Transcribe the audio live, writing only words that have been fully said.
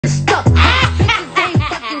stuck. Bitches ain't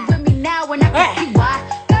fucking with me now when I can see why.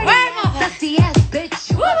 Dusty ass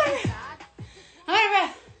bitch. I'm out of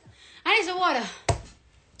breath. I need some water.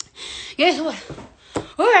 Get some water.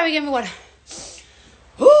 All right, give me water.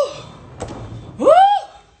 Woo. Woo.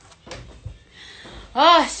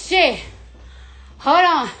 Oh, shit. Hold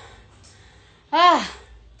on.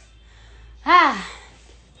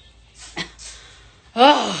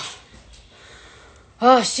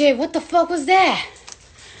 Oh, shit. What the fuck was that?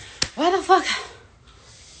 What the fuck?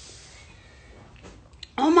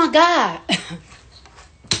 Oh, my God.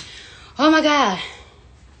 Oh, my God.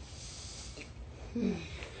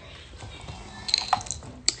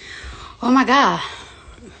 Oh, my God.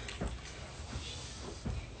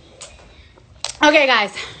 Okay,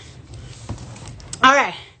 guys. All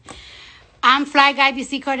right. I'm Fly Guy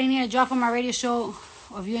DC Cardi. Need a drop on my radio show.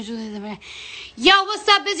 Yo, what's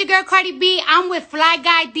up? It's your girl Cardi B. I'm with Fly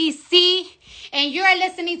Guy DC. And you're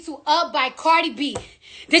listening to Up by Cardi B.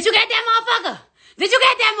 Did you get that motherfucker? Did you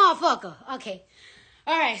get that motherfucker? Okay.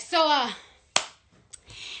 All right. So,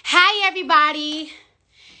 hi, everybody.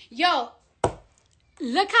 Yo,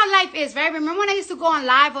 look how life is, right? Remember when I used to go on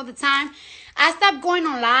live all the time? I stopped going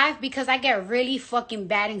on live because I get really fucking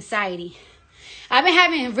bad anxiety. I've been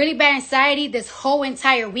having really bad anxiety this whole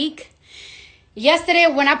entire week. Yesterday,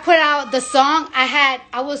 when I put out the song, I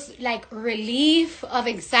was like relieved of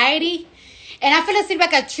anxiety. And I fell asleep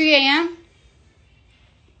like at 3 a.m.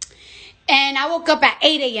 And I woke up at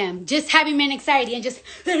 8 a.m. just having my anxiety and just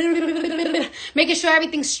making sure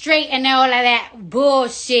everything's straight and all of that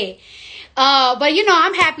bullshit. But you know,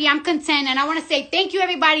 I'm happy, I'm content, and I want to say thank you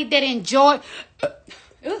everybody that enjoyed.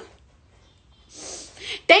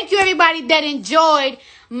 Thank you everybody that enjoyed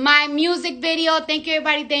my music video. Thank you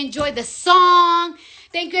everybody that enjoyed the song.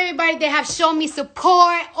 Thank you everybody that have shown me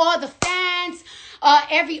support. All the fans,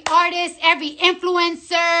 every artist, every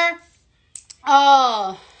influencer,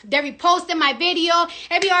 that reposted my video,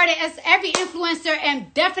 every artist, every influencer,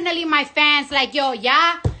 and definitely my fans. Like, yo,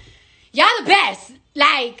 y'all the best.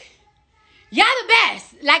 Like, y'all the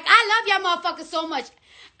best. Like, I love y'all motherfuckers so much.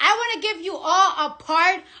 I want to give you all a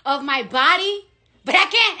part of my body, but I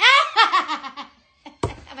can't.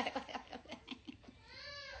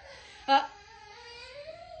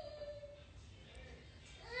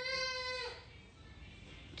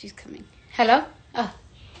 She's coming. Hello? Oh.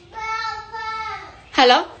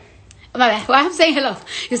 Hello? Oh, my bad. Well, I'm saying hello.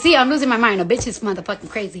 You see, I'm losing my mind. A bitch is motherfucking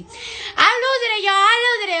crazy. I'm losing it, y'all. I'm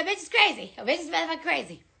losing it. A bitch is crazy. A bitch is motherfucking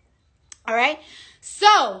crazy. All right?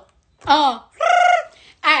 So, all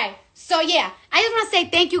right. So, yeah. I just want to say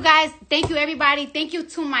thank you, guys. Thank you, everybody. Thank you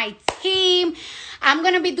to my team. I'm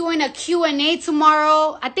going to be doing a Q&A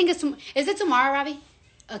tomorrow. I think is it tomorrow, Robbie?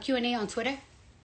 A Q&A on Twitter?